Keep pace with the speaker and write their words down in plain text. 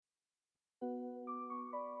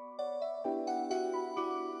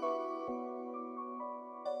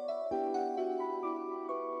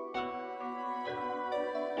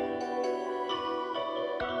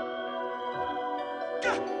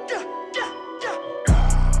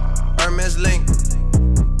Let's link.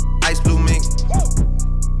 Ice blue mink.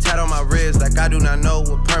 Tat on my wrist like I do not know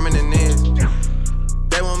what permanent is.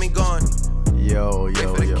 They want me gone. Yo.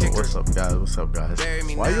 What's up, guys?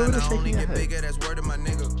 Why you over there shaking your head?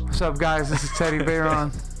 What's up, guys? This is Teddy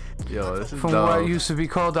Bayron. Yo, this is from what used to be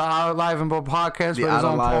called the Out Alive and Bored podcast, but it's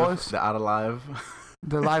on pause. The Out Alive.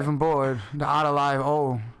 The Live and Bored. The Out Alive.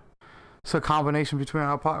 Oh. It's a combination between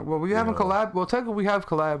our podcast. Well, we haven't collabed. Well, technically we have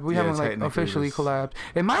collabed. We haven't like officially collabed.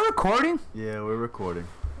 Am I recording? Yeah, we're recording.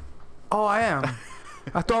 Oh, I am.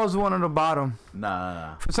 I thought it was the one on the bottom.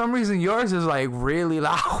 Nah. For some reason, yours is like really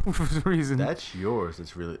loud. For some reason. That's yours.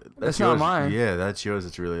 It's really. That's yours. Not mine. Yeah, that's yours.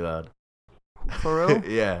 It's really loud. For real?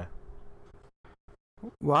 Yeah.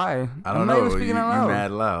 Why? I don't know. Not even speaking out loud. You're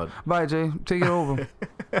mad loud. Bye, Jay. Take it over.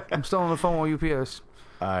 I'm still on the phone with UPS.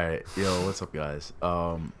 All right. Yo, what's up, guys?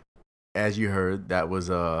 As you heard, that was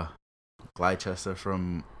Glychester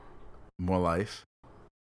from More Life.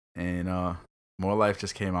 And More Life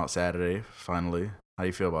just came out Saturday, finally. How do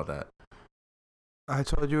you feel about that? I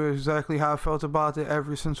told you exactly how I felt about it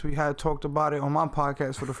ever since we had talked about it on my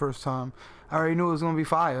podcast for the first time. I already knew it was going to be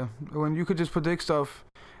fire. When you could just predict stuff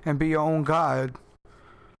and be your own god.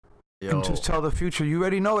 And just tell the future. You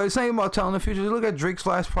already know. It's not even about telling the future. Just look at Drake's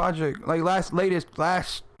last project. Like last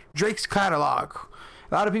Drake's catalog.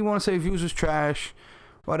 A lot of people want to say Views is trash.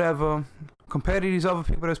 Whatever. Compared to these other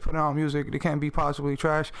people that's putting out music, they can't be possibly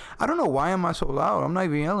trash. I don't know why am I so loud. I'm not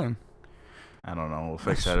even yelling. I don't know. We'll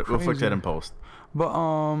fix that. We'll fix that in post. But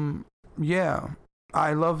yeah,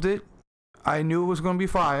 I loved it. I knew it was gonna be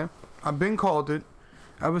fire. I've been called it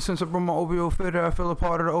ever since I brought my OVO fitter. I feel a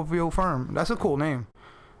part of the OVO firm. That's a cool name.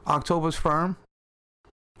 October's firm.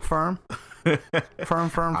 Firm.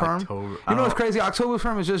 October, you know what's crazy? October's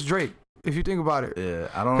firm is just Drake. If you think about it. Yeah,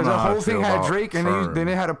 I don't know. Because the whole thing had Drake, and then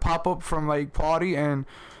they had a pop up from like Party, and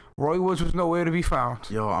Roy Woods was nowhere to be found.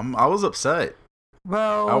 Yo, I was upset.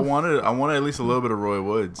 Well, I wanted at least a little bit of Roy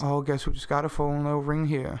Woods. Oh, guess who just got a phone? Little ring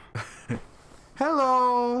here.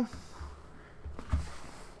 Hello.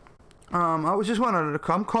 I was just wanted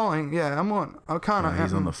to. I'm calling. Yeah, I'm on. I kind of.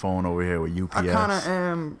 He's on the phone over here with UPS. I kind of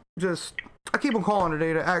am just. I keep on calling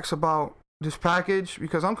today to ask about this package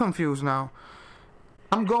because I'm confused now.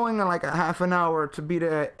 I'm going in like a half an hour to be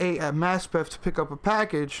there at 8 at Maspeth to pick up a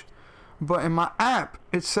package, but in my app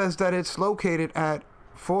it says that it's located at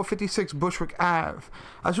 456 Bushwick Ave.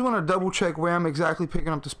 I just want to double check where I'm exactly picking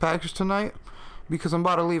up this package tonight because I'm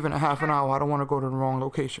about to leave in a half an hour. I don't want to go to the wrong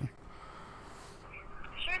location.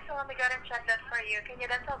 Sure, so let me go ahead and check that for you. Can you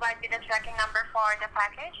then provide me the tracking number for the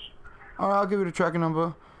package? Alright, I'll give you the tracking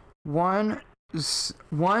number.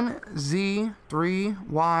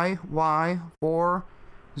 1Z3YY4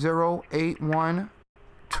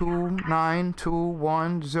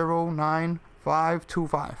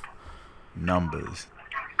 0812921095525. Numbers.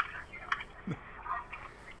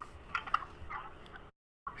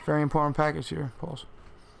 Very important package here, Pulse.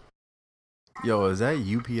 Yo, is that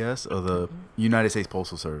UPS or the United States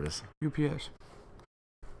Postal Service? UPS.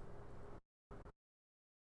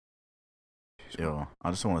 Yo,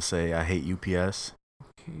 I just want to say I hate UPS.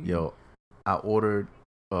 Okay. Yo, I ordered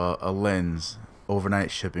a lens overnight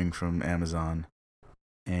shipping from Amazon.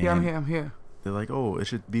 And yeah, I'm here. They're like, oh, it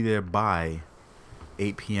should be there by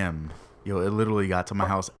 8 p.m. Yo, it literally got to my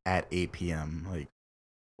house at 8 p.m. Like,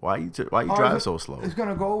 why you drive so slow? It's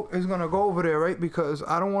gonna go over there, right? Because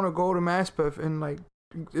I don't want to go to Maspeth and like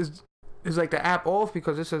is like the app off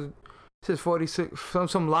because it says 46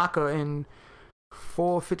 some locker in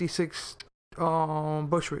 456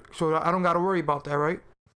 Bushwick, so I don't got to worry about that, right?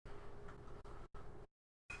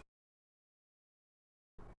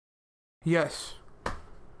 Yes.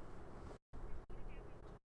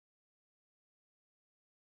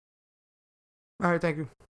 All right, thank you.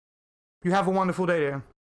 You have a wonderful day there.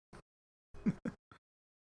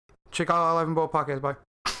 Check out our Live and Bored podcast. Bye.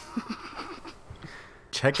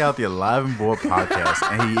 Check out the Alive and Bored podcast,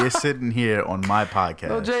 and he is sitting here on my podcast.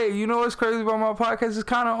 Yo, Jay, you know what's crazy about my podcast? It's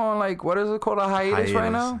kind of on like, what is it called, a hiatus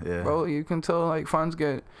right now? Yeah. Bro, you can tell like funds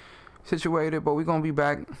get situated, but we're gonna be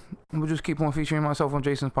back. We'll just keep on featuring myself on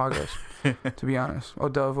Jason's podcast. To be honest, or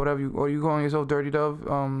Dove, whatever you, or you calling yourself Dirty Dove?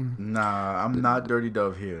 Nah, I'm not Dirty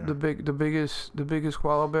Dove here. The biggest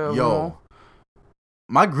koala bear. Of Yo, all.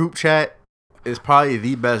 My group chat is probably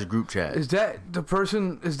the best group chat. Is that the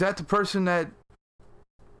person that?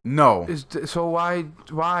 No. So why?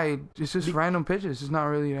 It's just random pictures. It's not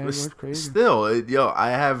really that crazy. Still, I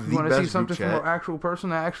have the best group chat. You want to see something from an actual person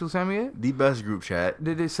that actually sent me it? The best group chat.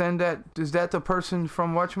 Did they send that? Is that the person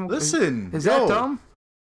from Watchmen? Listen. Is that dumb?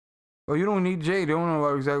 Well, you don't need Jay. They don't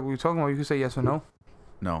know exactly what you're talking about. You can say yes or no.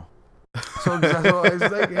 No. So that's what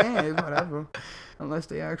it's like. Yeah, it's whatever. Unless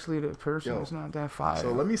they actually the person is not that fire.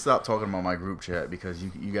 So let me stop talking about my group chat because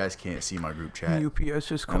you guys can't see my group chat.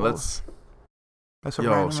 UPS is cool. And let's. That's a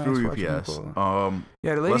Yo, random screw ass UPS.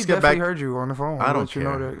 Yeah, the lady let's get definitely back- heard you on the phone. I don't let you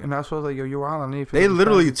know care. that. And that's what like, yo, you're on the They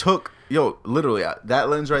literally took literally that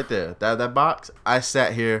lens right there, that box. I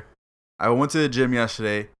sat here. I went to the gym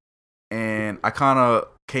yesterday, and I kind of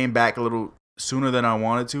came back a little sooner than I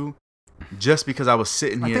wanted to, just because I was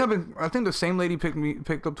sitting here. I think the same lady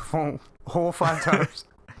picked up the phone whole 5 times.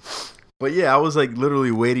 But yeah, I was like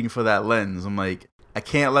literally waiting for that lens. I'm like, I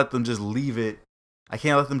can't let them just leave it. I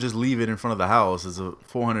can't let them just leave it in front of the house. It's a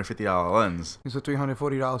 $450 lens. It's a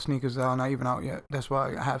 $340 sneakers that are not even out yet. That's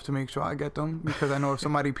why I have to make sure I get them because I know if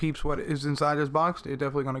somebody peeps what is inside this box, they're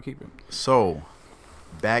definitely gonna keep it. So,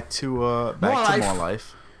 back to more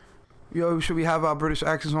life. Yo, should we have our British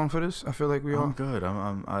accents on for this? I feel like we are. I'm good.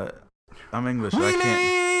 I'm English. We I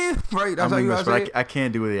can't. live! Right, that's I'm how you English, guys say but I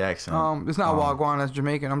can't do the accent. it's not Wagwan, that's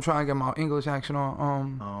Jamaican. I'm trying to get my English accent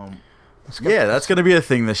on. Yeah, that's gonna be a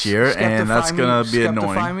thing this year, and that's gonna be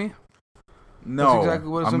annoying. Skeptify me? No, That's exactly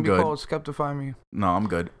what it's I'm gonna be good. called. Skeptify me. No, I'm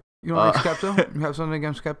good. You don't like Skepta? You have something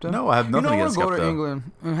against Skepta? No, I have nothing against go to Skepta.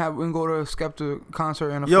 England and go to a Skepta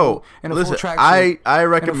concert in a Yo, full listen, tracksuit. I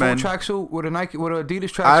recommend. In a full tracksuit with a Nike, with an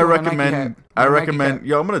Adidas tracksuit. I recommend.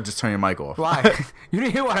 Yo, I'm gonna just turn your mic off. Why? You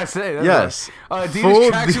didn't hear what I said. Yes.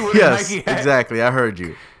 Adidas tracksuit with a Nike hat. Exactly. I heard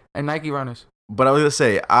you. And Nike runners. But I was gonna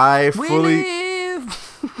say, I fully,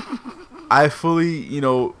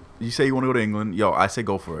 you say you want to go to England. Yo, I say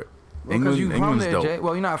go for it. Because you're from England's there, dope. Jay.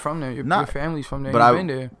 Well, you're not from there. Your family's from there. But You've been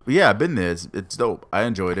there. Yeah, I've been there. It's dope. I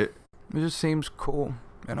enjoyed it. It just seems cool.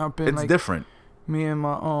 And I've been It's different. Me and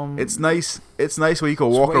my It's nice. It's nice where you can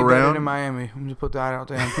it's walk way better around. than Miami. I'm just put that out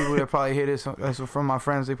there. And people that probably hear this as from my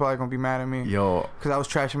friends, they probably gonna be mad at me. Yo, because I was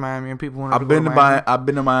trashing Miami and people wanted I've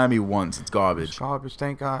been to Miami once. It's garbage. It's garbage.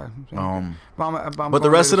 Thank God. But the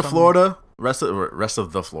rest of Florida, rest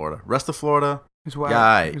of Florida. It's whack.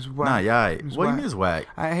 Yay. It's whack. Nah, yay. It's What do you whack. mean it's whack?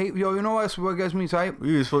 I hate what gets me tight.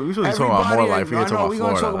 We was supposed to be talking about more life. We I ain't know talking we about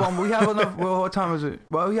gonna Florida. talk about. We have enough. Well, what time is it?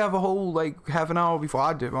 Well, we have a whole like half an hour before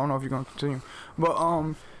I dip. I don't know if you're gonna continue, but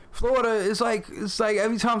Florida is like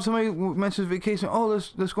every time somebody mentions vacation, oh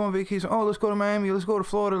let's go on vacation, oh let's go to Miami, let's go to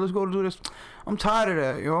Florida, let's go to do this. I'm tired of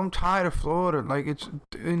that, yo. I'm tired of Florida. Like it's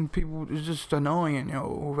just annoying,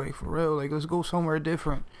 yo. Like for real. Like let's go somewhere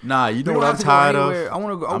different. Nah, you know what I'm tired of? I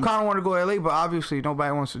want to go. I kind of want to go to LA, but obviously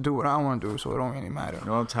nobody wants to do what I want to do, so it don't really matter. You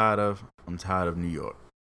know what I'm tired of? I'm tired of New York.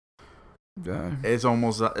 Yeah. It's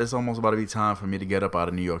almost about to be time for me to get up out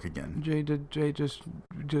of New York again. Jay just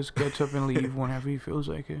gets up and leave whenever he feels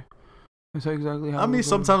like it. That's exactly how. I mean,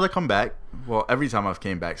 sometimes I come back. Well, every time I've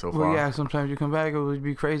came back so far. Well, yeah, sometimes you come back, it would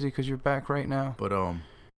be crazy because you're back right now. But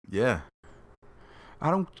yeah. I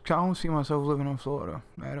don't see myself living in Florida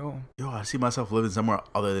at all. Yo, I see myself living somewhere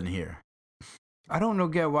other than here. I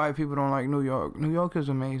don't get why people don't like New York. New York is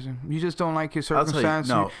amazing. You just don't like your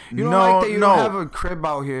circumstances. You don't like that you don't have a crib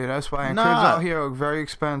out here. That's why. And cribs out here are very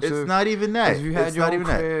expensive. It's not even that. If you had your own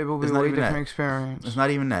crib, it would be a way different experience. It's not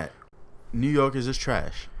even that. New York is just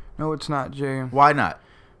trash. No, it's not, Jay. Why not?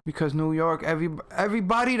 Because New York,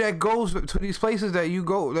 everybody that goes to these places that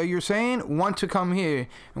you're saying want to come here,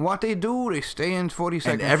 and what they do, they stay in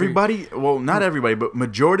 42nd And everybody, well, not everybody, but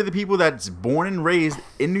majority of the people that's born and raised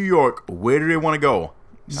in New York, where do they want to go?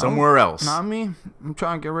 Somewhere else. Not me. I'm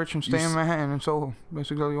trying to get rich and stay in Manhattan and Soho.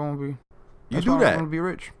 That's exactly what I want to be. You do that. I want to be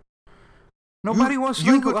rich. Nobody wants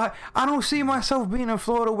to. I don't see myself being in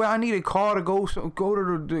Florida where I need a car to go to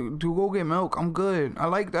go get milk. I'm good. I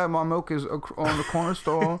like that my milk is on the corner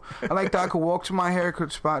store. I like that I could walk to my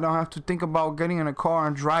haircut spot. I don't have to think about getting in a car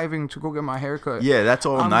and driving to go get my haircut. Yeah, that's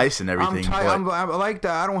all nice and everything. I like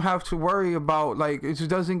that. I don't have to worry about it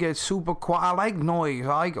just doesn't get super quiet. I like noise.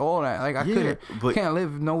 I like all that. Like I can't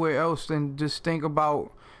live nowhere else than just think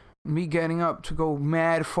about me getting up to go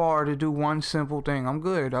mad far to do one simple thing. I'm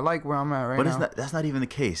good. I like where I'm at now. But that's not even the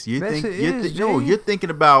case. You're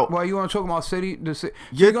thinking about. Well, you want to talk about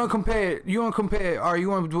you're gonna compare it. You want to compare? Or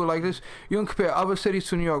you want to do it like this? You want to compare other cities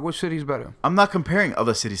to New York? Which city's better? I'm not comparing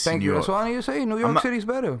other cities to New York. That's what I need to say. New York City's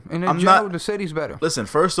better, and the city's better. Listen,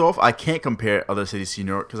 first off, I can't compare other cities to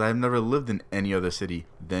New York because I've never lived in any other city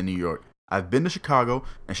than New York. I've been to Chicago,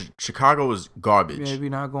 and Chicago is garbage. Yeah, if you're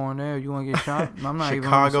not going there, you want to get shot? I'm not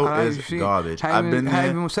Chicago is garbage. I've been there. I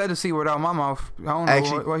haven't even said the C word out my mouth. I don't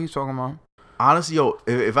know what he's talking about. Honestly, yo,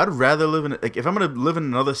 if I'd rather live in, if I'm going to live in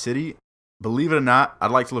another city, believe it or not,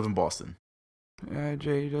 I'd like to live in Boston. Yeah,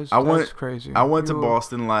 Jay, that's crazy. I went to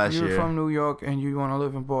Boston last year. You're from New York, and you want to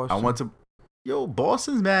live in Boston.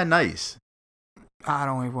 Boston's mad nice. I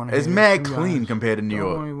don't even want to. It's mad clean compared to New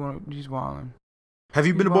York. He's wilding. Have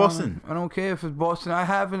you been to Boston? I don't care if it's Boston. I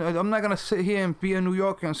haven't. I'm not gonna sit here and be a New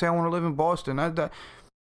Yorker and say I want to live in Boston.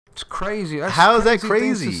 It's crazy. How is that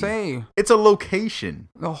crazy? To say. It's a location.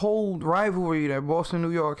 The whole rivalry that Boston,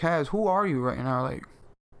 New York has. Who are you right now? Like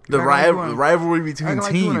the rivalry between teams.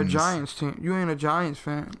 Like you in a Giants team. You ain't a Giants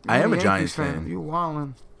fan. I am a Giants fan. You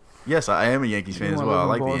wildin'. Yes, I am a Yankees fan as well. I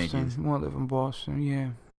like the Yankees. You want to live in Boston? Yeah.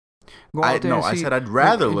 Go out there. I said I'd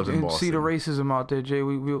rather live in Boston. See the racism out there, Jay.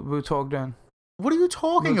 We'll talk then. What are you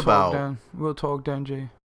talking about? We'll talk then, Jay.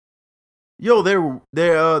 Yo, their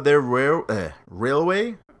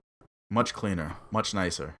railway, much cleaner, much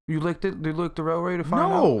nicer. You licked it? You licked the railway to find out?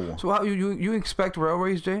 No. So how you expect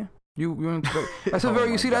railways, Jay? That's a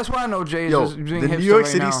very. That's why I know Jay is just being hipster the New York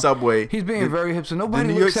right City now. subway. He's being very hipster.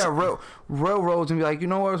 Nobody looks at railroads and be like, you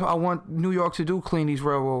know what? I want New York to do clean these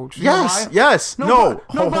railroads. Yes.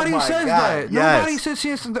 Nobody says that. Yes. Nobody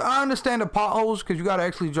says. I understand the potholes because you got to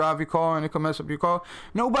actually drive your car and it can mess up your car.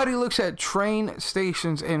 Nobody looks at train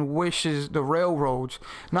stations and wishes the railroads,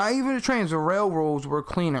 not even the trains, the railroads were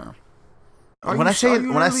cleaner. When I say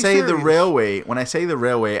the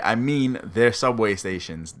railway, I mean their subway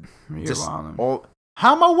stations. You're wilding.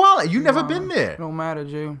 How am I wilding? You never been there. Don't matter,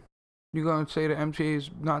 Jay. You gonna say the MTA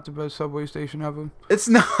is not the best subway station ever? It's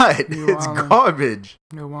not. It's garbage.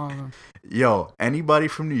 You're wilding. Yo, anybody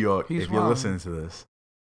from New York, if you're listening to this,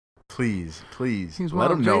 please let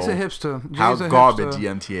them know Jay's a hipster. how garbage the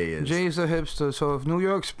MTA is. Jay's a hipster, so if New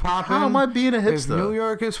York's popping, how am I being a hipster? If New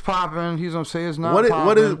York is popping, he's gonna say it's not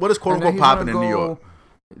popping. What is quote unquote popping in New York?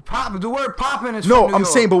 The word popping is no. From New I'm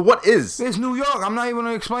York. saying, but what is? It's New York. I'm not even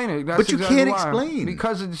gonna explain it. That's but you exactly can't why. explain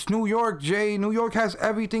Because it's New York, Jay. New York has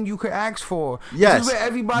everything you could ask for. Yes. This is where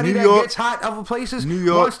everybody that gets hot other places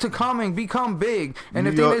wants to come and become big. And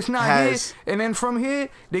if it's not here, and then from here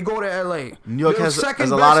they go to LA. New York has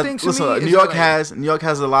a lot of New York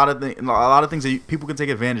has a lot of things that people can take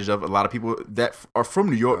advantage of. A lot of people that are from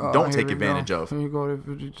New York don't take advantage of. Here you go.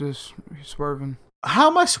 Just swerving. How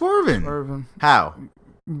am I swerving? How?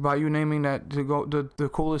 By you naming that the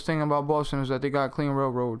coolest thing about Boston is that they got clean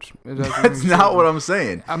railroads. That's not what I'm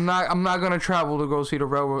saying. I'm not gonna travel to go see the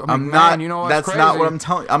railroad. I'm not. You know that's crazy? Not what I'm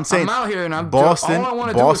telling. I'm saying I'm out here and Boston. All I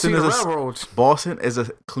want to do is see the railroads. Boston is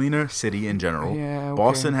a cleaner city in general. Yeah. Okay.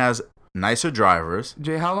 Boston has nicer drivers.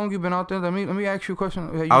 Jay, how long you been out there? Let me ask you a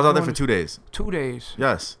question. I was out there for 2 days. 2 days.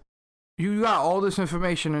 Yes. You got all this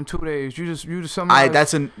information in 2 days. You just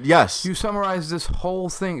summarized. Yes. You summarized this whole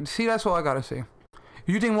thing. See, that's all I gotta say.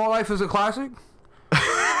 You think More Life is a classic?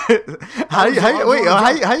 How you gonna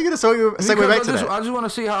segue back to that? I just want to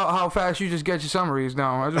see how fast you just get your summaries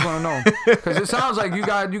down. I just want to know because it sounds like you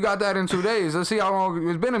got that in 2 days. Let's see how long.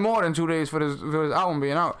 It's been more than 2 days for this album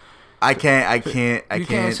being out. I can't. You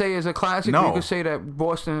can't say it's a classic. No. You can say that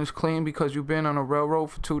Boston is clean because you've been on a railroad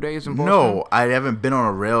for 2 days in Boston. No, I haven't been on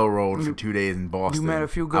a railroad for 2 days in Boston. You met a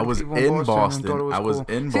few good people in Boston. I was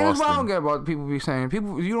in Boston. See, that's what I don't get about people be saying.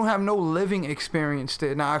 You don't have no living experience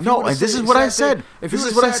there. Now, and this is what I said. If you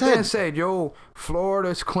sat there and said, "Yo,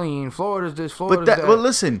 Florida's clean. Florida's this. Florida's that." But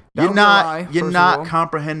listen, you're not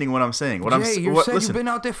comprehending what I'm saying. You said you've been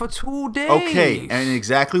out there for 2 days. Okay, and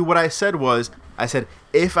exactly what I said was. I said,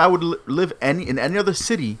 if I would live in any other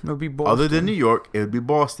city other than New York, it would be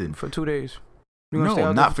Boston. For 2 days.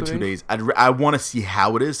 No, not for 2 days. I want to see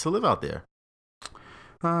how it is to live out there.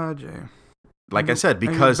 Jay. Like I said,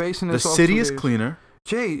 because the city is cleaner.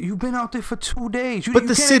 Jay, you've been out there for 2 days. But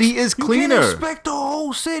the city is cleaner. You can't expect the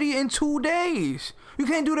whole city in 2 days. You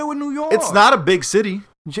can't do that with New York. It's not a big city.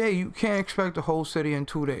 Jay, you can't expect the whole city in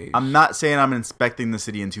 2 days. I'm not saying I'm inspecting the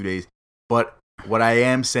city in 2 days, but what I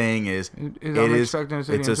am saying is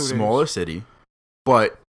it's a smaller city,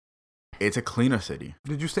 but it's a cleaner city.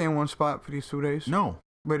 Did you stay in one spot for these 2 days? No.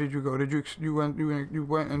 Where did you go? You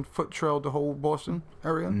went and foot trailed the whole Boston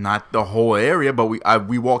area? Not the whole area, but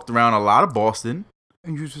we walked around a lot of Boston.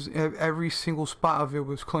 And you just every single spot of it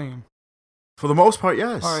was clean. For the most part,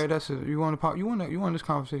 yes. All right, that's it. You want this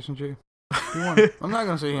conversation, Jay? I'm not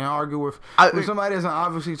gonna sit here and argue with somebody that's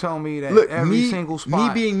obviously telling me that every single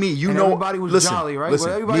spot. Me being me, everybody was jolly, right?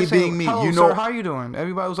 Me being me, sir, how you doing?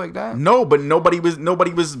 Everybody was like that. No, but nobody was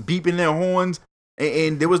beeping their horns,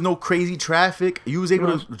 and there was no crazy traffic. You was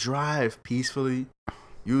able to drive peacefully.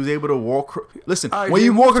 You was able to walk. Listen, when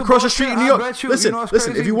you walk across the street in New York, listen.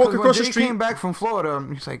 If you walk across the street, came back from Florida.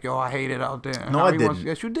 He's like, "Yo, I hate it out there." No, I didn't.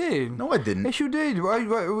 Yes, you did. No, I didn't. Yes, you did.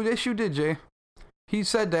 Yes, you did, Jay. He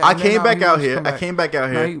said that. I came back out here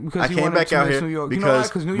because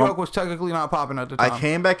New York was technically not popping at the time. I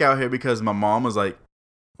came back out here because my mom was like,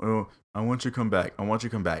 oh, I want you to come back. I want you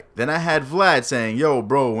to come back. Then I had Vlad saying, yo,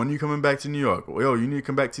 bro, when are you coming back to New York? Yo, you need to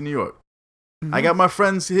come back to New York. Mm-hmm. I got my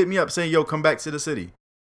friends hit me up saying, yo, come back to the city.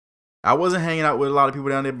 I wasn't hanging out with a lot of people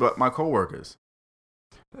down there, but my coworkers.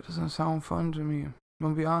 That doesn't sound fun to me. I'm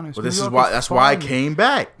gonna be honest. Well, that's why I came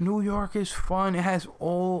back. New York is fun. It has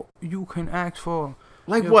all you can ask for.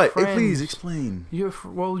 Like your what? friends. Please explain. You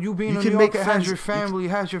being You in can New make York, it friends. has your family,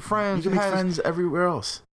 it has your friends. You can it make has, friends everywhere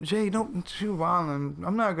else. Jay, don't you wildin'.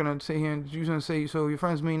 I'm not gonna sit here and you're gonna say so. Your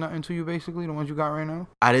friends mean nothing to you, basically, the ones you got right now.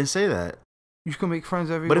 I didn't say that. You can make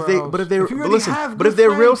friends everywhere But if they're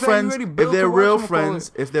real friends, they're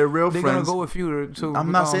gonna go with you to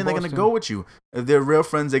I'm not saying they're gonna go with you. If they're real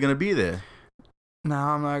friends, they're gonna be there.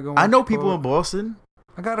 Nah, I'm not going. I know people in Boston.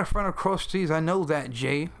 I got a friend across the seas. I know that,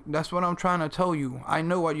 Jay. That's what I'm trying to tell you. I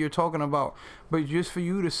know what you're talking about. But just for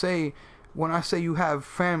you to say, when I say you have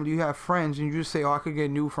family, you have friends, and you just say, oh, I could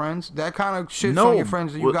get new friends, that kind of shits on your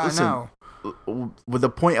friends that you got now. What the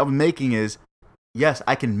point I'm making is, yes,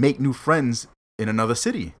 I can make new friends in another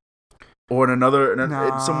city. Or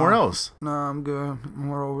somewhere else. Nah, I'm good.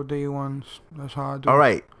 We're over day ones. That's how I do. All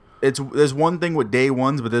right. There's one thing with day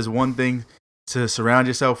ones, but there's one thing to surround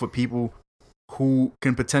yourself with people who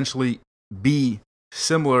can potentially be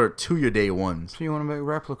similar to your day ones. So you want to make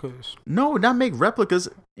replicas? No, not make replicas.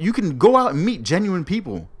 You can go out and meet genuine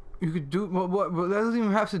people. You could do, but that doesn't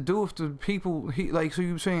even have to do with the people. So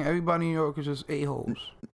you're saying everybody in New York is just a-holes?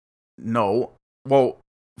 No. Well,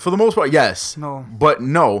 for the most part, yes. No. But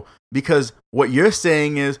no, because what you're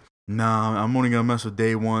saying is, nah, I'm only gonna mess with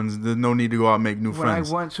day ones. There's no need to go out and make new friends.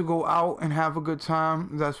 When I want to go out and have a good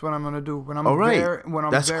time, that's what I'm gonna do. When I'm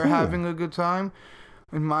That's there cool. having a good time,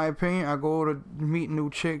 in my opinion, I go to meet new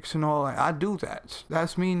chicks and all that. I do that.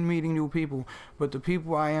 That's me meeting new people. But the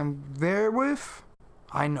people I am there with,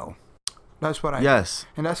 I know. That's what I Yes. do.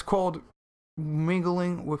 And that's called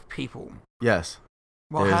mingling with people. Yes.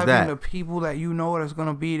 Well, There's having that. the people that you know that's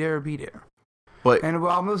gonna be there. But And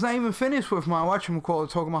I was not even finished with my whatchamacallit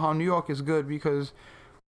talking about how New York is good because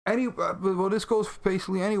this goes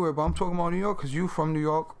basically anywhere, but I'm talking about New York because you from New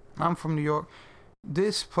York, I'm from New York.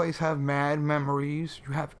 This place have mad memories.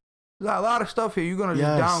 You have a lot of stuff here. You're gonna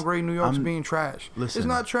just downgrade New York to being trash. Listen, it's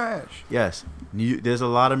not trash. Yes, there's a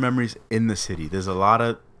lot of memories in the city. There's a lot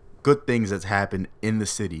of good things that's happened in the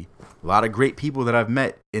city. A lot of great people that I've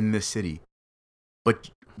met in this city.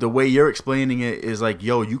 But the way you're explaining it is like,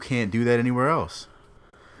 yo, you can't do that anywhere else.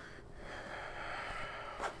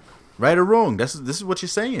 Right or wrong? This is what you're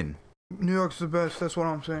saying. New York's the best. That's what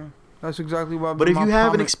I'm saying. That's exactly what. But if you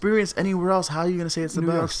haven't experienced anywhere else, how are you gonna say it's the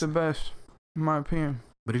best? New York's the best, in my opinion.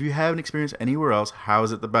 But if you haven't experienced anywhere else, how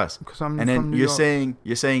is it the best? Because I'm and then from New you're York.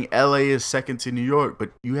 saying LA is second to New York,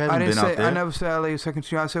 but you haven't been out there. I never said LA is second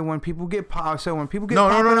to New York. I said when people get popped. I said when people get No,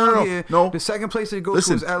 popping out here, no. the second place they go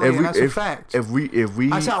to is LA, and that's a fact. If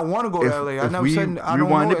we, I said I want to go to LA. I never said I don't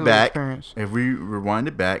rewind know it LA back. experience. If we rewind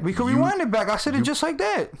it back, We can rewind it back. I said it just like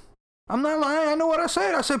that. I'm not lying. I know what I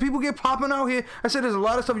said. I said people get popping out here. I said there's a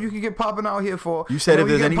lot of stuff you can get popping out here for. You said if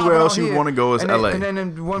there's anywhere else you want to go, it's LA. And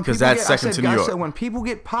then when because that's second to New York. I said when people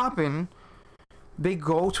get popping, they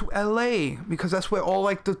go to LA because that's where all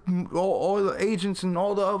the agents and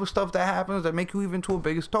all the other stuff that happens that make you even to a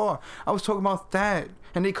bigger star. I was talking about that,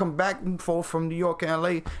 and they come back and forth from New York and LA,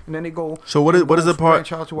 and then they go. So what is the part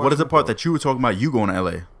that you were talking about? You going to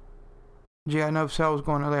LA? Yeah, I never said I was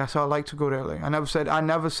going to LA. I said I like to go to LA. I never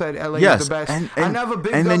said LA yes, is the best. I never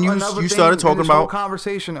big and then you started talking in this about whole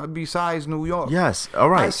conversation besides New York. Yes, all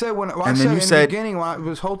right. I said the beginning when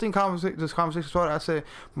this whole thing this conversation started, I said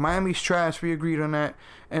Miami's trash. We agreed on that,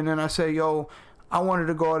 and then I said, yo, I wanted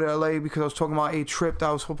to go to LA because I was talking about a trip that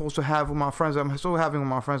I was supposed to have with my friends. I'm still having with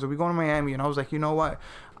my friends. We going to Miami, and I was like, you know what?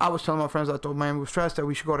 I was telling my friends I thought Miami was trash, that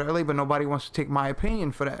we should go to LA, but nobody wants to take my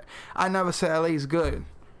opinion for that. I never said LA is good.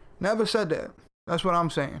 Never said that. That's what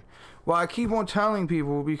I'm saying. Well, I keep on telling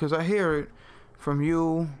people because I hear it from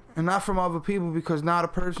you and not from other people because not a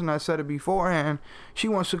person that said it beforehand, she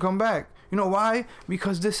wants to come back. You know why?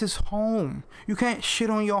 Because this is home. You can't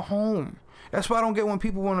shit on your home. That's why I don't get when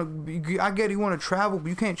people want to. I get you want to travel, but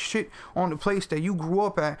you can't shit on the place that you grew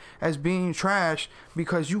up at as being trash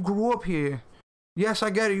because you grew up here. Yes,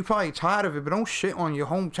 I get it. You're probably tired of it, but don't shit on your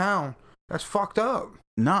hometown. That's fucked up.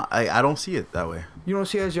 No, I don't see it that way. You don't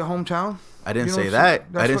see it as your hometown? I didn't say that.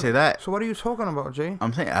 I didn't say that. So what are you talking about, Jay?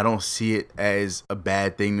 I'm saying I don't see it as a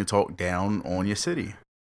bad thing to talk down on your city.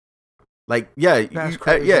 Like, yeah, that's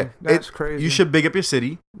crazy. That's crazy. You should big up your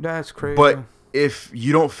city. That's crazy. But if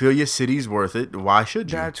you don't feel your city's worth it, why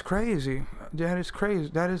should you? That's crazy. That is crazy.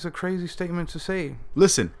 That is a crazy statement to say.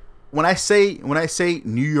 Listen, when I say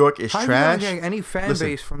New York is trash, you don't get any fan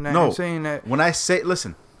base from that? No, saying that. When I say,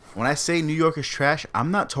 listen, when I say New York is trash,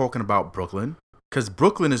 I'm not talking about Brooklyn, because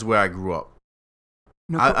Brooklyn is where I grew up.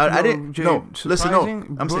 No, I didn't. Jay, No, listen, no. I'm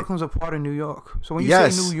saying Brooklyn's a part of New York. So when you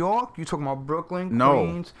Yes. say New York, you're talking about Brooklyn, No.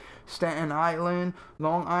 Queens, Staten Island,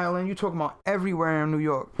 Long Island. You're talking about everywhere in New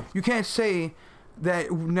York. You can't say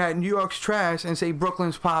that New York's trash and say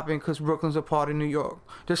Brooklyn's popping because Brooklyn's a part of New York.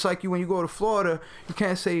 Just like when you go to Florida, you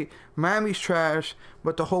can't say Miami's trash,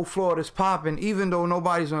 but the whole Florida's popping, even though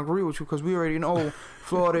nobody's gonna agree with you, because we already know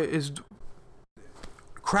Florida is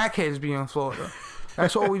crackheads be in Florida.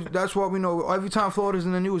 That's what we know. Every time Florida's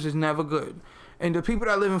in the news, it's never good. And the people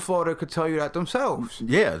that live in Florida could tell you that themselves.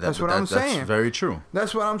 Yeah, that's what I'm saying. That's very true.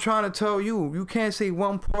 That's what I'm trying to tell you. You can't say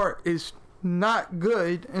one part is not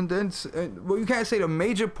good, and then well, you can't say the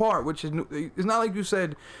major part, which is it's not like you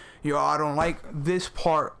said, yo, I don't like this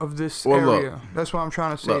part of this area. That's what I'm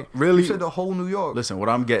trying to say. Look, really, you said the whole New York. Listen, what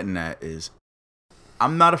I'm getting at is,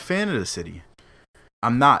 I'm not a fan of the city.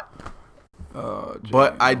 I'm not.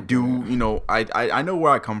 But I do, you know, I know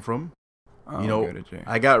where I come from. You know,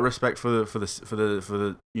 I got respect for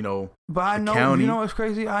the you know. But I know, county. you know what's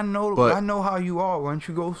crazy? I know how you are. Once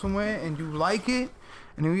you go somewhere and you like it,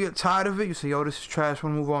 and then you get tired of it, you say, yo, this is trash.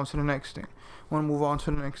 Want to move on to the next thing.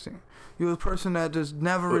 You're a person that just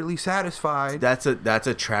never really satisfied. That's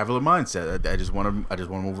a traveler mindset. I just want to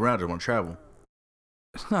move around. I just want to travel.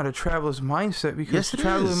 It's not a traveler's mindset, because yes, the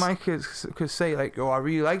traveler's mindset could say like, "Yo, I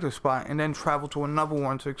really like this spot," and then travel to another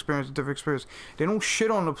one to experience a different experience. They don't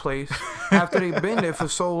shit on the place after they've been there for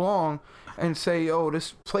so long and say, "Yo,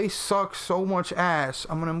 this place sucks so much ass.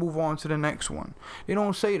 I'm gonna move on to the next one." They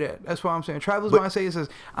don't say that. That's what I'm saying. Traveler's mindset says,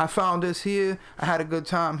 "I found this here. I had a good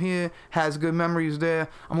time here. Has good memories there.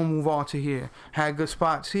 I'm gonna move on to here. Had good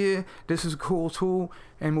spots here. This is cool too."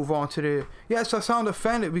 And move on to the. Yes, I sound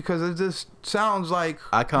offended because it just sounds like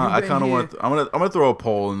I kind of want. I'm gonna throw a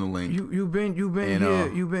poll in the link. You've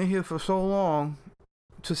been here for so long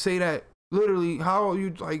to say that. Literally, how old are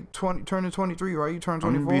you? Like turning 23, right? You turned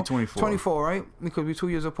 24. I'm gonna be 24. 24, right? Because we're 2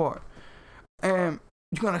 years apart. And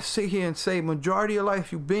you're gonna sit here and say majority of your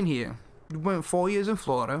life you've been here. You went 4 years in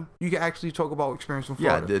Florida. You can actually talk about experience in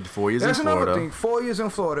Florida. Yeah, I did 4 years That's in Florida. That's another thing. 4 years in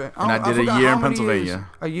Florida. And I did a year in Pennsylvania.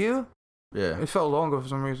 A year? Yeah. It felt longer for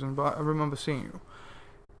some reason, but I remember seeing you.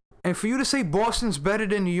 And for you to say Boston's better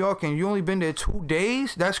than New York and you only been there 2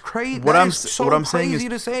 days, that's crazy. What I'm saying is,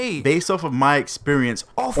 to say. Based off of my experience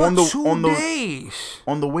on the 2 days,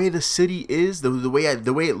 on the way the city is, the way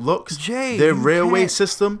it looks, Jay, their railway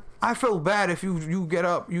system. I feel bad if you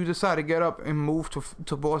decide to get up and move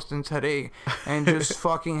to Boston today and just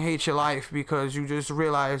fucking hate your life because you just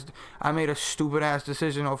realized I made a stupid ass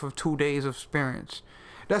decision off of 2 days of experience.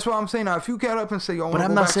 That's what I'm saying. Now, if you get up and say, "Yo, I want to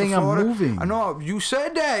go back to Florida," I'm moving. I know you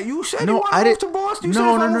said that. You said you want to move to Boston. You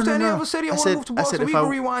said if I move to any other city, I want to move to Boston. We can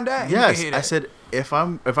rewind that. Yes, I said if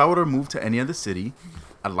I were to move to any other city,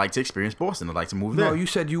 I'd like to experience Boston. I'd like to move there. No, you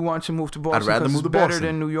said you want to move to Boston. I'd rather move to Boston. Boston.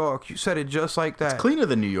 Better than New York. You said it just like that. It's cleaner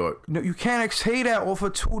than New York. No, you can't say that off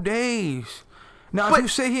of 2 days. Now, if you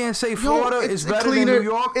sit here and say Florida is better than New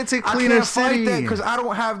York, it's a cleaner city. I can't fight that because I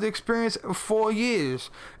don't have the experience of 4 years.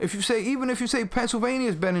 Even if you say Pennsylvania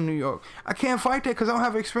is better than New York, I can't fight that because I don't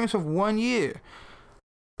have experience of 1 year.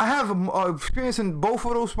 I have experience in both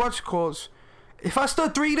of those calls. If I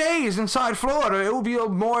stood 3 days inside Florida, it would be a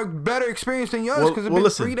better experience than yours because it's been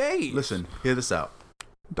 3 days. Listen, hear this out.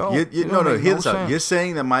 Hear this out. You're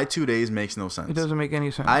saying that my 2 days makes no sense. It doesn't make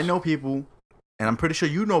any sense. I know people. And I'm pretty sure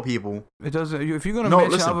you know people. It doesn't. If you're gonna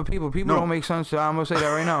mention other people, don't make sense. I'm gonna say that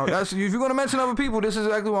right now. If you're gonna mention other people, this is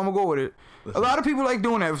exactly where I'm gonna go with it. Listen. A lot of people like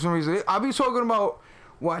doing that for some reason. I'll be talking about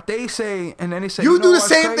what they say, and then they say you do the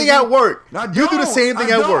same thing at work. You do the same thing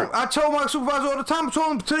at work. I tell my supervisor all the time. I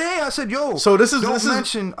told him today. I said, "Yo, so don't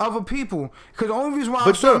mention other people." Because the only reason why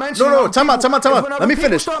I'm still mentioning time out. Let me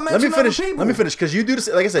finish. Because you do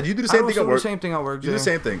the like I said, you do the same thing at work. The same thing at work. You do the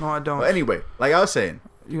same thing. No, I don't. But anyway, like I was saying.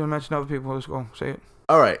 You're gonna mention other people. Let's go. Say it.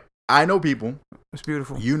 All right. I know people. That's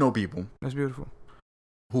beautiful. You know people. That's beautiful.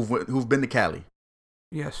 Who've been to Cali.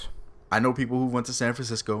 Yes. I know people who went to San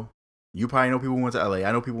Francisco. You probably know people who went to LA.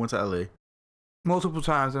 I know people who went to LA. Multiple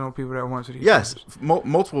times I know people that went to these places.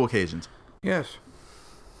 Multiple occasions. Yes.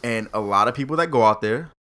 And a lot of people that go out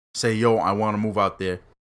there say, "Yo, I want to move out there."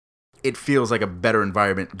 It feels like a better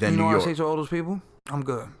environment than New York. You know what I say to all those people? I'm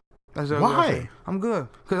good. Why? I'm good.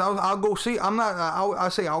 Because I'll go see. I'm not. I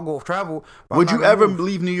say I'll go travel. Would you ever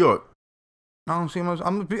leave New York? I don't see myself.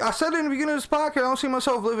 I said it in the beginning of this podcast. I don't see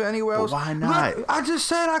myself living anywhere else. But why not? I just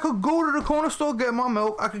said I could go to the corner store, get my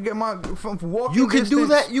milk. I could get my walking. You can do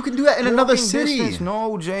that. You can do that in another city.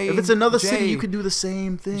 No, Jay. If it's another city, you can do the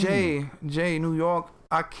same thing. Jay, New York.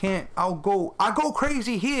 I can't. I go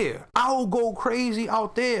crazy here. I'll go crazy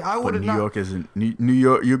out there. I would But have New not. York isn't. New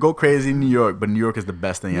York, you go crazy in New York, but New York is the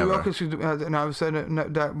best thing New ever. York is, and I've said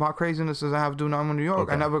that my craziness doesn't have to do nothing with New York.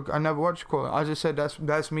 Okay. I never what you call it. I just said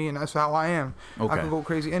that's me and that's how I am. Okay. I can go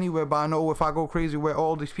crazy anywhere, but I know if I go crazy where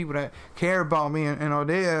all these people that care about me and are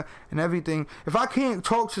there and everything, if I can't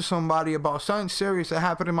talk to somebody about something serious that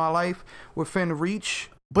happened in my life within reach.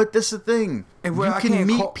 But that's the thing. And You where I can can't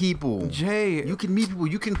meet call- people. Jay, You can meet people.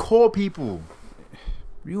 You can call people.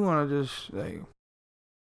 you wanna just like.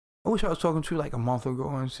 I wish I was talking to you like a month ago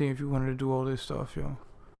and see if you wanted to do all this stuff, yo.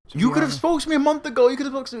 To You be could have honest. spoke to me a month ago. You could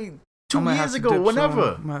have spoke to me I might 2 have years to ago. dip Whenever.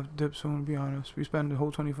 Soon. I might have to dip soon, to be honest. We spent the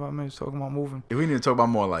whole 25 minutes talking about moving. We need to talk about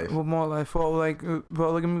more life. Well, more life. Well, like,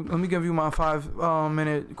 let me give you my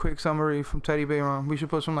 5-minute quick summary from Teddy Bayron. We should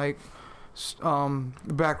put some like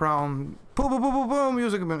background boom boom boom boom boom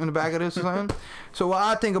music in the back of this or something. So what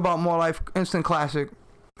I think about more life, instant classic.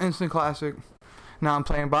 Now I'm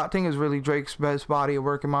playing, but I think it's really Drake's best body of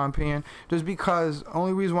work in my opinion. Just because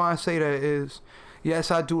only reason why I say that is,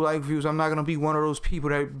 yes, I do like Views. I'm not gonna be one of those people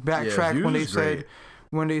that backtrack Views when they is great.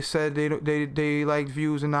 said they like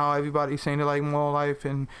Views and now everybody's saying they like More Life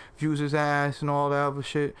and Views his ass and all that other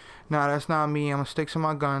shit. Nah, that's not me. I'm gonna stick to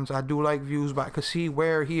my guns. I do like Views, but I could see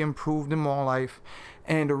where he improved in More Life.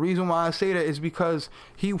 And the reason why I say that is because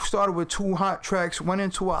he started with 2 hot tracks, went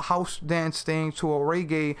into a house dance thing to a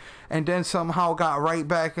reggae, and then somehow got right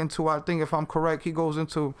back into, I think if I'm correct, he goes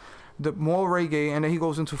into the more reggae, and then he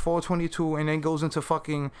goes into 422, and then goes into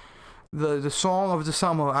fucking the song of the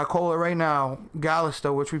summer. I call it right now,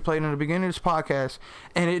 Gallister, which we played in the beginning of this podcast,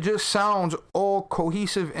 and it just sounds all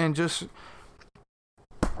cohesive and just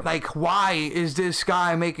like, why is this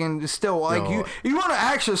guy making still like Yo. you want to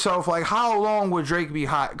ask yourself like, how long would Drake be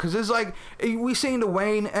hot? Because it's like we seen the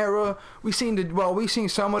Wayne era, we seen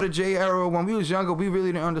some of the J era. When we was younger, we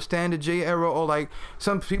really didn't understand the J era, or like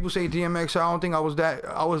some people say DMX. I don't think I was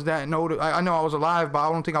that noted. I know I was alive, but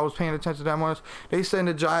I don't think I was paying attention that much. They said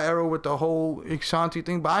the J era with the whole Ashanti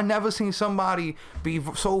thing, but I never seen somebody be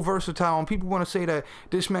so versatile. And people want to say that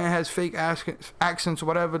this man has fake accents or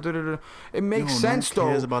whatever. It makes No one sense though.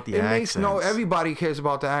 cares about the It makes accents. everybody cares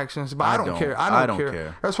about the accents, but I I don't don't. care. I don't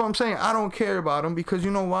care. That's what I'm saying. I don't care about them because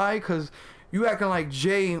you know why? Because you acting like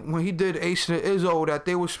Jay when he did Ace and Izzo that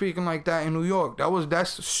they were speaking like that in New York.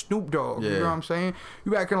 That's Snoop Dogg. Yeah. You know what I'm saying?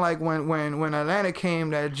 You acting like when Atlanta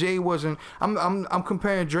came that Jay wasn't. I'm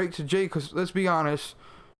comparing Drake to Jay because let's be honest,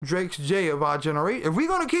 Drake's Jay of our generation. If we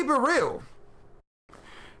gonna keep it real,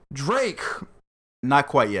 Drake. Not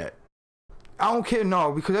quite yet. I don't care,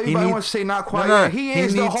 no, because everybody needs- wants to say not quite. No, yet. He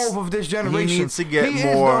is the needs- Hove of this generation. he needs to get He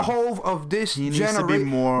more- is the Hove of this he needs to be generation.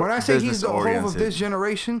 more When I say he's the Hove of business-oriented. this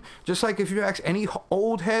generation, just like if you ask any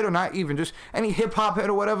old head or not even just any hip hop head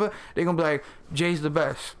or whatever, they're gonna be like, Jay's the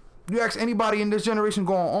best. You ask anybody in this generation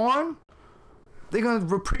going on, they're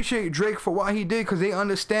gonna appreciate Drake for what he did because they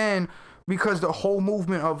understand. Because the whole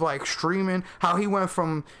movement of like streaming, how he went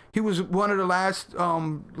from, he was one of the last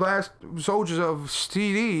soldiers of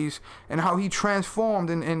CDs, and how he transformed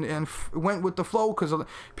and went with the flow. Because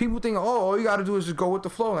people think, oh, all you got to do is just go with the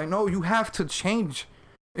flow. Like, no, you have to change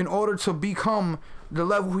in order to become the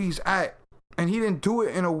level he's at. And he didn't do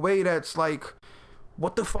it in a way that's like,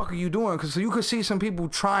 what the fuck are you doing? Because you could see some people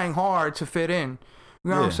trying hard to fit in.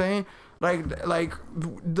 You know what I'm Yeah. saying?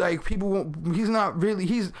 Like people, he's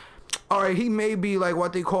all right, he may be like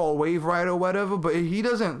what they call a wave rider or whatever, but he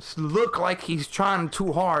doesn't look like he's trying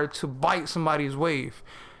too hard to bite somebody's wave.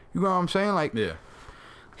 You know what I'm saying? Like, Yeah.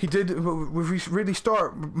 he did. If we really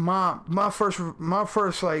start, my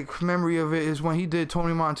first like memory of it is when he did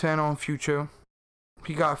Tony Montana on Future.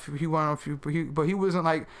 He went on Future, but he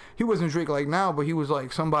wasn't Drake like now, but he was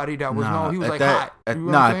like somebody that was he was at like that, hot. At, You know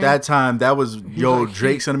what nah, I'm at saying? that time, that was like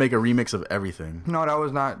Drake's heat. gonna make a remix of everything. No, that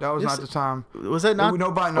was not. That was Yes, not the time. Was that not?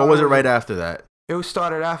 Nobody. Or was it right after that? It was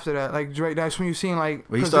started after that. Like Drake, that's when you seen like.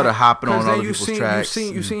 When he 'cause started then- hopping on 'cause then other you people's seen, tracks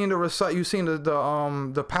You and- seen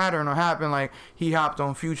the pattern or happen. Like he hopped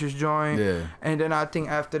on Future's joint. Yeah. And then I think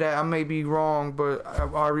after that, I may be wrong, but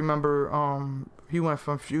I remember he went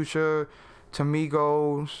from Future to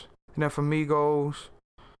Migos, and then from Migos.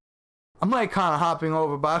 I'm like kind of hopping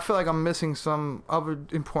over, but I feel like I'm missing some other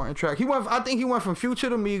important track. I think he went from Future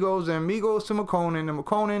to Migos, and Migos to McConan, and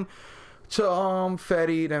McConan to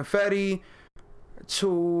Fetty, then Fetty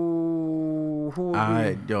to who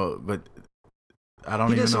would be? But I don't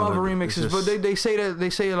He even did some know. other Like, it's remixes, but just- they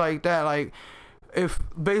say it like that. Like if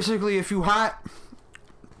you hot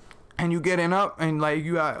and you getting up and like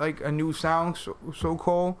you got like a new sound so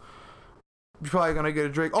cool, you're probably gonna get a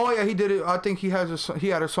Drake. Oh yeah, he did it. I think he had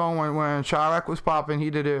a song when Chirac was popping.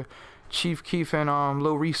 He did Chief Keef and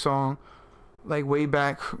Lil Reese song, like way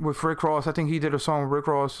back with Rick Ross. I think he did a song with Rick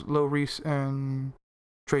Ross, Lil Reese, and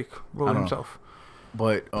Drake wrote himself.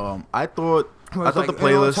 But I thought the like,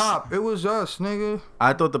 playlist. Top. It was us, nigga.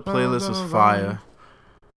 I thought the playlist was fire.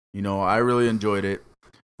 You know, I really enjoyed it.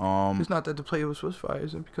 It's not that the playlist was fire,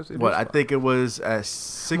 is it? Because it what is I fire. think it was at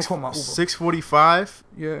 6:45.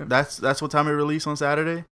 Yeah. That's what time it released on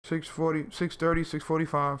Saturday. 6:40, 6:30,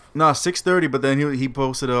 6:45. No, 6:30. But then he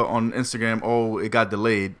posted on Instagram. Oh, it got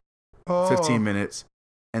delayed, 15 minutes,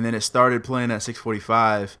 and then it started playing at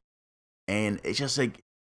 6:45, and it's just like,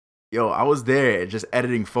 yo, I was there just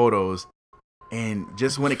editing photos, and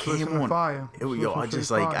just when it came on, I just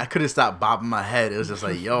like I couldn't stop bobbing my head. It was just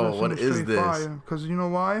like, yo, what is this? Because you know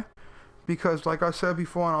why? Because like I said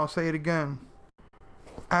before, and I'll say it again,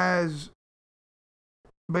 as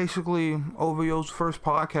basically OVO's first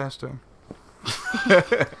podcaster,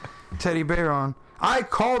 Teddy Barron, I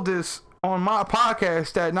called this on my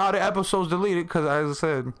podcast that now the episode's deleted because, as I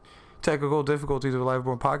said, technical difficulties of a Live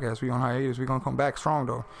Born podcast. We on hiatus. We gonna come back strong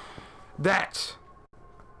though. That,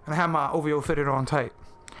 and I had my OVO fitted on tight.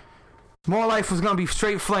 More Life was gonna be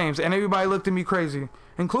straight flames, and everybody looked at me crazy,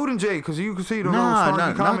 including Jay, because you can see the little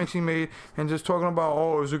snarky comments he made, and just talking about,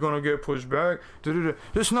 oh, is it gonna get pushed back?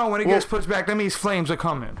 Just know when it gets pushed back, that means flames are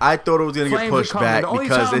coming. I thought it was gonna get pushed back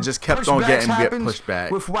because it just kept on getting pushed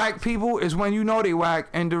back. With whack people is when you know they whack,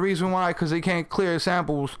 and the reason why, because they can't clear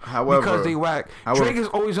samples however, because they whack. Drake is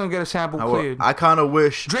always gonna get a sample cleared. I kind of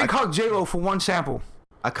wish Drake hugged J-Lo for one sample.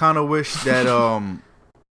 I kind of wish that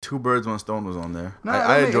Two Birds, One Stone was on there. No,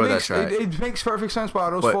 I enjoy that track. It makes perfect sense why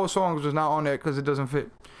those 4 songs was not on there because it doesn't fit.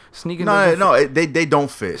 Sneaking they don't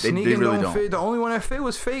fit. They really don't fit. The only one that fit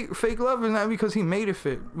was Fake Love, and not because he made it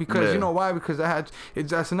fit. Because you know why? Because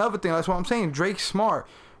that's another thing. That's what I'm saying. Drake's smart.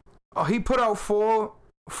 He put out four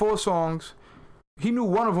songs. He knew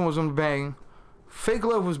one of them was gonna bang. Fake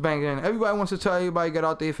Love was banging. Everybody wants to tell everybody get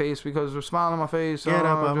out their face because they're smiling on my face.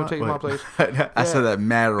 Don't take my place. I said that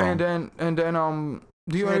mad wrong. And then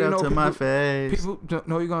do you already know to people, my face? People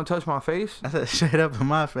know you're gonna touch my face. I said straight up in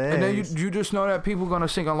my face. And then you just know that people gonna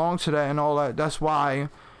sing along to that and all that. That's why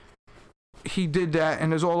he did that,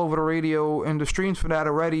 and it's all over the radio, and the streams for that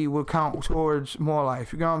already would count towards More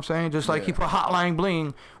Life. You know what I'm saying? Just like he put Hotline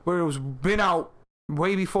Bling, where it was been out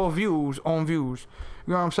way before views. You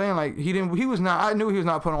know what I'm saying? Like I knew he was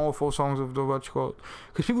not putting all 4 songs of the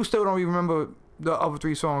because people still don't even remember the other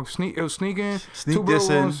 3 songs. It was Sneaking, Two Birds,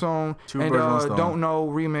 One Stone, and Don't Know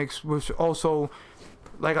remix, which also,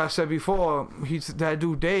 like I said before, he's that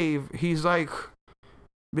dude Dave. He's like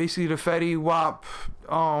basically the Fetty Wap,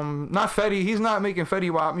 not Fetty. He's not making Fetty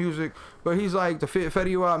Wap music, but he's like the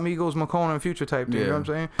Fetty Wap, Migos, Makona, and Future type thing. You know what I'm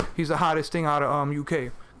saying? He's the hottest thing out of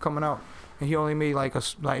UK coming out, and he only made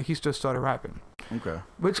he's just started rapping. Okay.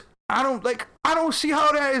 Which I don't see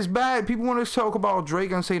how that is bad. People want to talk about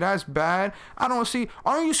Drake and say that's bad. I don't see.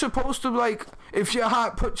 Aren't you supposed to if you're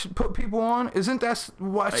hot, put people on? Isn't that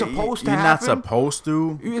what's supposed to happen? You're not supposed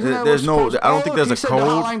to. There's no. I don't think there's a code. The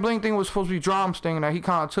Hotline Bling thing was supposed to be Drum's thing that he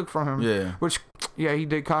kind of took from him. Yeah. Which he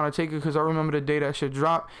did kind of take it because I remember the day that shit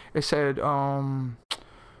dropped. It said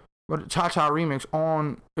what Cha Cha remix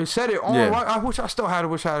on. It said it on. Yeah. I wish I still had it.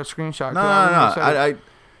 Wish I had a screenshot. No.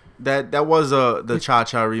 That was the Cha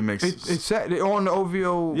Cha remix. It said on the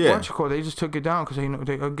OVO. They just took it down because they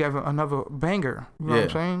gave it another banger. You know what I'm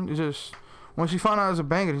saying? It's just once you find out it's a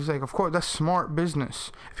banger, he's like, of course, that's smart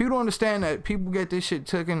business. If you don't understand that people get this shit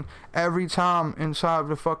taken every time inside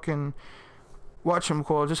the fucking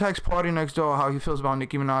just ask Party Next Door how he feels about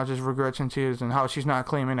Nicki Minaj's Regrets and Tears and how she's not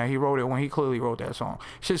claiming that he wrote it when he clearly wrote that song.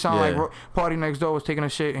 Shit sound like Party Next Door was taking a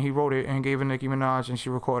shit and he wrote it and gave it Nicki Minaj and she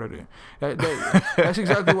recorded it. That's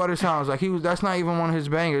exactly what it sounds like. That's not even one of his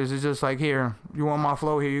bangers. It's just like, here, you want my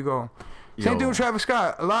flow? Here you go. Same thing with Travis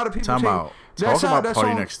Scott. A lot of people talking about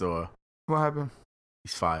Party Next Door. What happened?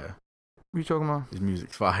 He's fire. What you talking about? His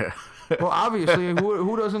music's fire. Well, obviously,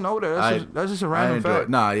 who doesn't know that? That's just a random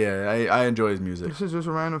fact. I enjoy his music. This is just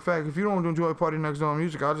a random fact. If you don't enjoy Party Next Door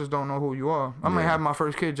music, I just don't know who you are. I might have my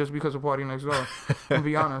first kid just because of Party Next Door. To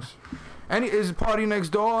be honest. Is Party Next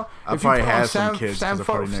Door? I probably have some kids because of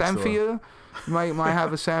Party Next Door. You might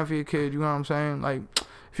have a Samphia kid. You know what I'm saying? Like,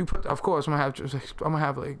 if you put, of course, you're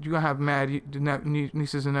gonna have mad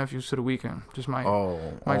nieces and nephews to the weekend. Just might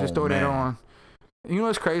just throw that on. You know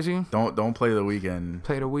what's crazy? Don't play The Weeknd.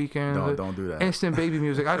 Play The Weeknd. Don't do that. Instant baby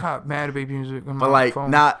music. I got mad baby music on my But like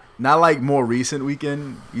phone. not like more recent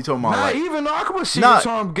Weeknd. You talking about Not like even though I could see Nah. the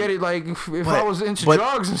song get it like if I was into but-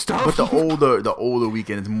 drugs and stuff. But the older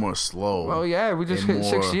Weeknd is more slow. Well, yeah, we just and hit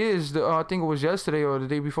 6 more- years. I think it was yesterday or the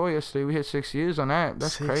day before yesterday. We hit 6 years on that.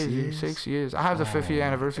 That's 6 crazy. years? 6 years. I have the 5th year Oh,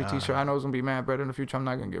 anniversary God. T-shirt. I know it's gonna be mad better in the future. I'm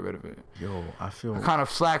not gonna get rid of it. Yo, I feel I kind of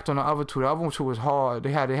slacked on the other two. The other two was hard.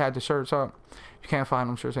 They had the shirts up. You can't find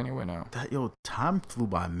them shirts anywhere now. that time flew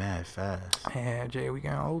by mad fast. Yeah, Jay, we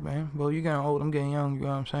getting old, man. Well, you getting old. I'm getting young. You know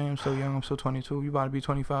what I'm saying? I'm still young. I'm still 22. You about to be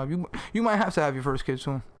 25. You might have to have your first kid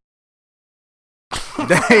soon.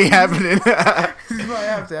 That ain't happening. You might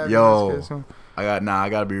have to have Yo. your first kid soon. I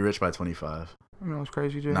gotta be rich by 25. You know it's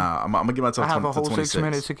crazy, Jay. Nah, I'm gonna give myself I have a to whole 26. 6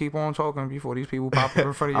 minutes to keep on talking before these people pop up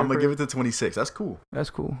in front of you. I'm gonna give it to 26. That's cool. That's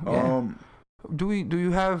cool. Yeah. Do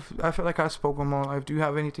you have? I feel like I spoke on my life. Do you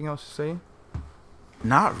have anything else to say?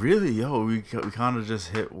 Not really, yo. We kind of just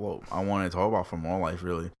hit what I wanted to talk about from More Life,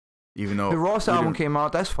 really. Even though The Ross we album didn't- came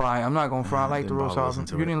out. That's fine. I'm not gonna front. I like the didn't Ross bother album. listening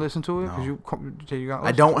to You it. didn't listen to it No. because you got.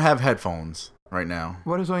 I don't have headphones right now.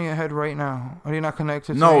 What is on your head right now? Are they not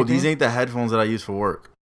connected? To No, anything? these ain't the headphones that I use for work.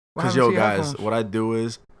 What Because happened yo, to your guys, headphones? what I do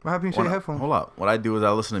is What happened to your headphones? hold up. What I do is I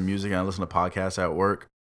listen to music and I listen to podcasts at work.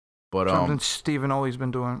 But Something Steven always been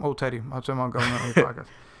doing. Oh, Teddy, I'll tell my government on your podcast.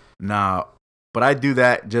 nah. But I do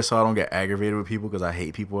that just so I don't get aggravated with people because I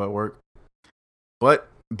hate people at work. But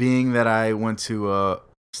being that I went to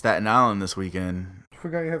Staten Island this weekend, You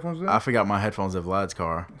forgot your headphones there? I forgot my headphones at Vlad's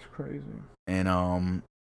car. That's crazy. And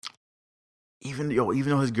even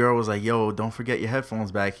though his girl was like, "Yo, don't forget your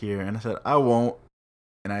headphones back here," and I said, "I won't,"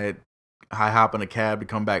 and I hop in a cab to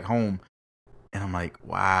come back home, and I'm like,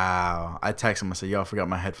 "Wow!" I text him. I said, "Yo, I forgot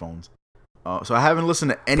my headphones." So I haven't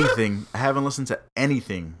listened to anything. I haven't listened to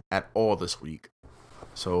anything at all this week.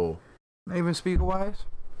 So Not even speaker wise?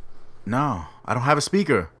 no, I don't have a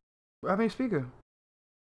speaker. I mean speaker.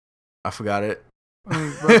 I forgot it. I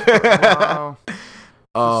mean, wow.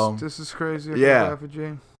 Um, This is crazy. I feel yeah. bad for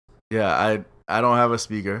Jay. yeah, I don't have a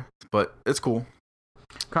speaker, but it's cool.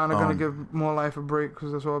 Kind of gonna Um, give More Life a break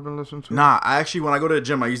because that's all I've been listening to. Nah, I actually, when I go to the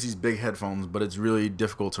gym, I use these big headphones, but it's really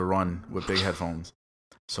difficult to run with big headphones.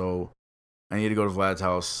 So I need to go to Vlad's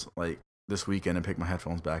house like this weekend and pick my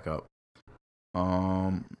headphones back up.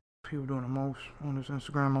 People doing the most on this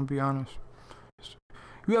Instagram. I'm gonna be honest.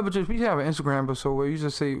 We have an Instagram episode where we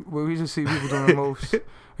just see people doing the most.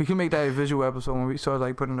 We can make that a visual episode when we start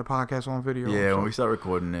like putting the podcast on video. Yeah, when we start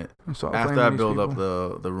recording it. and start After blaming I these build up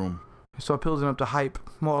people. the room. Start building up the hype.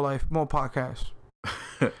 More life, more podcasts.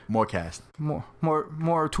 More cast.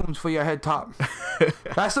 More tunes for your head top.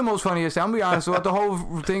 That's the most funniest thing. I'm gonna be honest. With the whole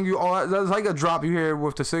thing, that's like a drop you hear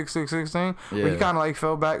with the 666 thing. Yeah. Where he kind of like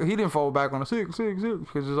fell back. He didn't fall back on the 666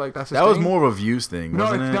 because it's like that's his That was thing. more of a views thing, No,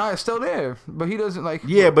 wasn't it? it's still there, but he doesn't like.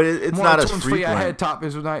 Yeah, but it's more not as tunes for your head frequent. top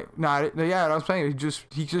is like yeah. I'm saying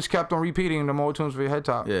he just kept on repeating the more tunes for your head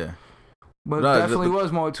top. Yeah. But No, definitely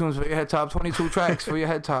was more tunes for your head top. 22 tracks for your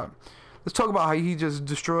head top. Let's talk about how he just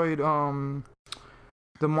destroyed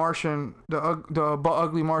the Martian, the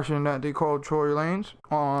ugly Martian that they called Tory Lanez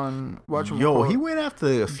on Yo, he went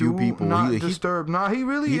after a few people. Not He disturbed. Nah, he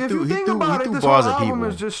really. he If threw- you he think threw- about he it, threw this whole bars at album people.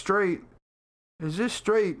 is just straight. It's just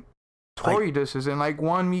straight Tory disses and like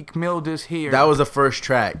one Meek Mill diss here. that was the first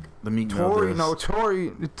track. The Meek Mill Tory. diss. No, Tory.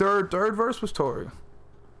 The third verse was Tory.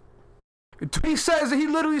 He says he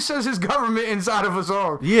literally says his government inside of a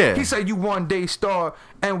song. Yeah. He said you one day star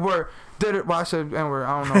and we're did it. Well, I said and we're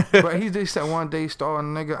I don't know, but he just said one day star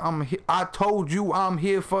nigga. I told you I'm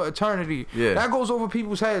here for eternity. Yeah. That goes over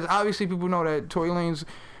people's heads. Obviously, people know that Tory Lanez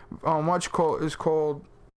is called.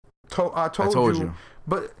 I told you.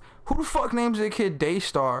 But who the fuck names their kid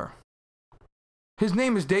Daystar? His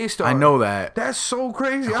name is Daystar. I know that. That's so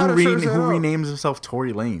crazy. Who, I had to search that up. renames himself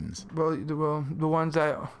Tory Lanez? Well, the ones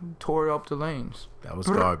that tore up the lanes. That was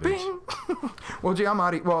garbage. Bing. Well, gee, I'm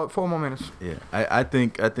out of. Well, 4 more minutes. Yeah, I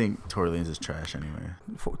think Tory Lanez is trash anyway.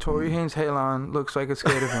 Tory Lanez hairline looks like it's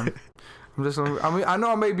scared of him. I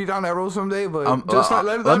know I may be down that road someday, but let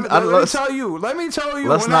me tell you. Let me tell you.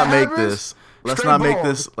 Let's when not that make happens, this. Let's straight not make balls.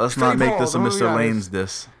 this. Let's Straight not make balls, this a I'm gonna be Mr. honest. Lane's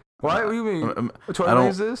diss. What do you mean? Tory I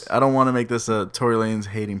Lanez this? don't want to make this a Tory Lanez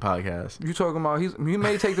hating podcast. You talking about he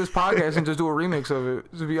may take this podcast and just do a remix of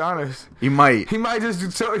it. To be honest, He might. he might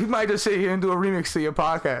just sit here and do a remix to your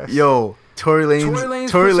podcast. Yo, Tory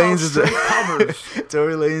Lanez is the covers.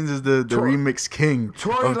 Tory Lanez is the remix king.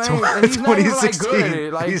 Tory of Lanez, and he's not even like 2016. good at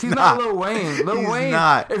it. Like he's not Lil Wayne. Lil He's Wayne,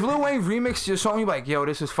 not. if Lil Wayne remixed your song, you're like, yo,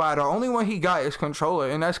 this is fire. The only one he got is Controller,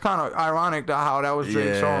 and that's kind of ironic to how that was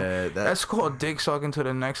Drake's song. That's called dick sucking to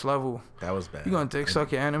the next level. That was bad. You gonna dick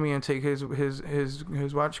suck your enemy and take his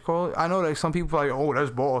what you call it? I know that some people are like, oh, that's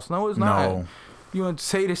boss. No, it's not. No. You gonna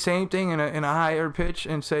say the same thing in a higher pitch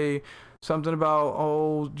and say something about,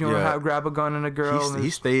 oh, you know, Yeah. grab a gun and a girl.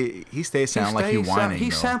 He stayed sound like he whining. He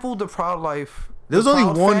though. sampled the Proud Life. There's the only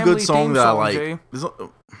Proud one Family good song theme that I song, like. Jay.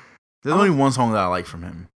 There's only one song that I like from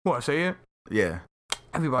him. What? Say it. Yeah.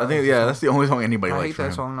 Everybody. I think likes that that's the only song anybody song. I likes hate from that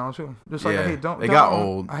him. song now too. Just like I Yeah, hate Don't. it got Don't.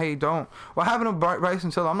 old. I hate Don't. What happened to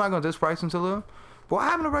Bryson Tiller? I'm not gonna diss Bryson Tiller. But what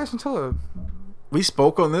happened to Bryson Tiller? We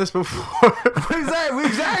spoke on this before.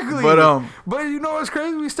 Exactly. But you know what's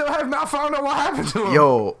crazy? We still have not found out what happened to him.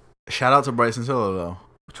 Yo, shout out to Bryson Tiller though.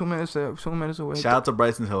 2 minutes away. Shout out to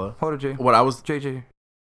Bryson Tiller. Hold it, Jay. What I was JJ.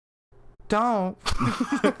 Don't.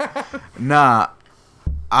 Nah.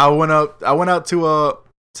 I went out to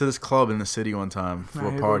this club in the city one time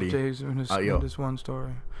for a party. Jay's in this one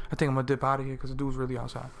story. I think I'm gonna dip out of here because the dude's really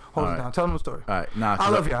outside. Hold it down. Tell him the story. All right, nah. I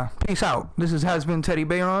love y'all. Peace out. This has been Teddy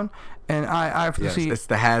Bayron, and I have to see. It's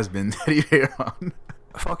the has been Teddy Bayron.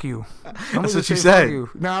 Fuck you. That's what you said. You.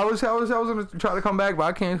 Now I was gonna try to come back, but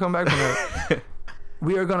I can't come back from that.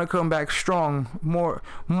 We are gonna come back strong. More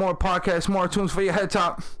podcasts, more tunes for your head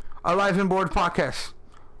top. A live and board podcast.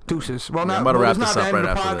 Deuces. Well, I'm about to wrap this up right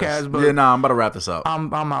after this. But Yeah, nah, I'm about to wrap this up.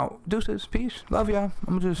 I'm out. Deuces. Peace. Love y'all.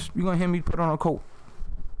 you're gonna hear me put on a coat.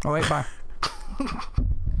 All right, bye.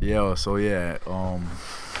 Yo, so yeah,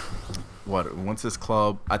 once this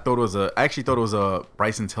club, I actually thought it was a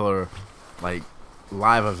Bryson Tiller, like,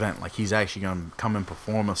 live event, like he's actually gonna come and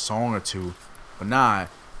perform a song or two, but nah,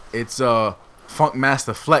 it's Funk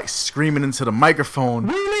Master Flex screaming into the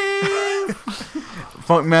microphone.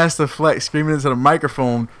 Funk Master Flex screaming into the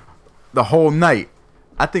microphone the whole night.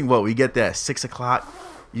 I think we get there at 6 o'clock.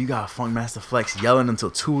 You got Funk Master Flex yelling until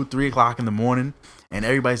 2, 3 o'clock in the morning, and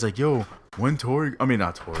everybody's like, "Yo, when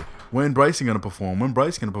Bryson gonna perform? When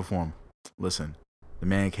Bryson gonna perform?" Listen, the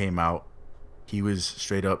man came out. He was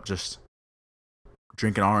straight up just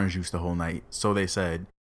drinking orange juice the whole night, so they said.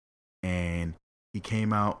 And he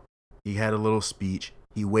came out. He had a little speech.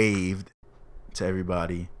 He waved to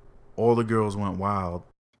everybody. All the girls went wild.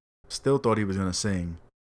 Still thought he was gonna sing.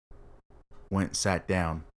 Went, sat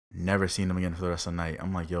down. Never seen him again for the rest of the night.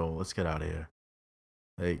 I'm like, yo, let's get out of here.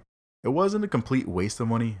 Like, it wasn't a complete waste of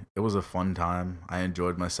money. It was a fun time. I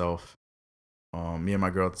enjoyed myself. Me and my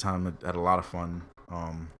girl at the time had a lot of fun.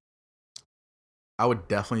 I would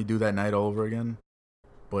definitely do that night all over again,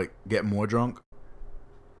 but get more drunk.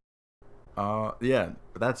 Yeah,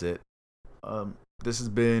 but that's it. This has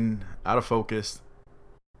been Out of Focus.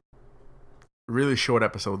 Really short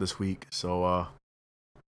episode this week, so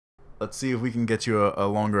let's see if we can get you a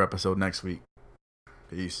longer episode next week.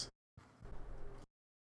 Peace.